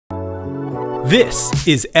This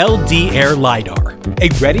is LD Air Lidar, a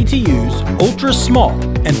ready-to-use, ultra-small,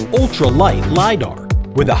 and ultra-light LiDAR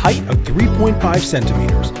with a height of 3.5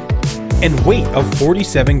 centimeters and weight of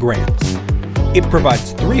 47 grams. It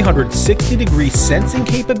provides 360-degree sensing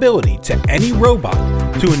capability to any robot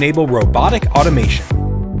to enable robotic automation.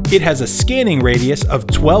 It has a scanning radius of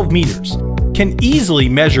 12 meters, can easily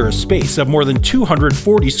measure a space of more than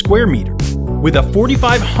 240 square meters, with a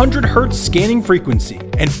 4500 Hz scanning frequency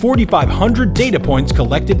and 4500 data points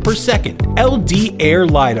collected per second. LD Air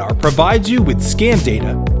Lidar provides you with scan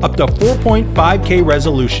data up to 4.5K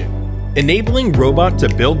resolution, enabling robot to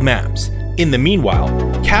build maps, in the meanwhile,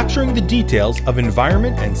 capturing the details of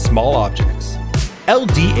environment and small objects.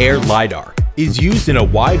 LD Air Lidar is used in a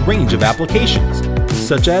wide range of applications,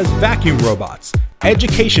 such as vacuum robots,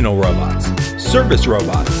 educational robots, service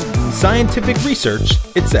robots, scientific research,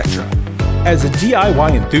 etc. As a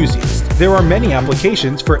DIY enthusiast, there are many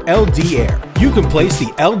applications for LD Air. You can place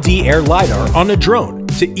the LD Air Lidar on a drone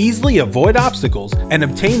to easily avoid obstacles and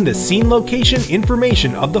obtain the scene location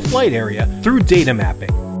information of the flight area through data mapping.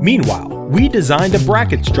 Meanwhile, we designed a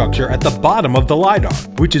bracket structure at the bottom of the LiDAR,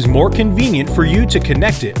 which is more convenient for you to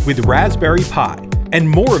connect it with Raspberry Pi, and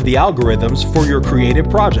more of the algorithms for your creative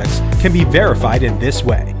projects can be verified in this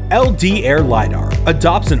way. LD Air Lidar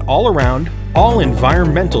adopts an all-around,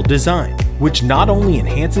 all-environmental design, which not only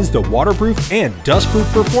enhances the waterproof and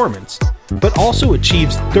dustproof performance, but also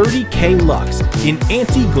achieves 30K lux in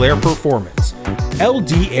anti-glare performance.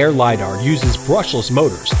 LD Air Lidar uses brushless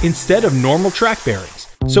motors instead of normal track bearings,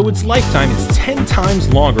 so its lifetime is 10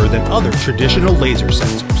 times longer than other traditional laser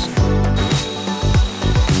sensors.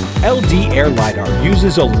 LD Air Lidar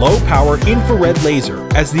uses a low-power infrared laser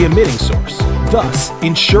as the emitting source, thus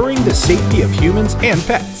ensuring the safety of humans and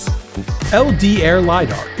pets. LD Air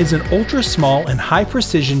Lidar is an ultra-small and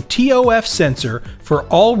high-precision TOF sensor for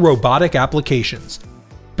all robotic applications.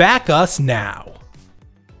 Back us now!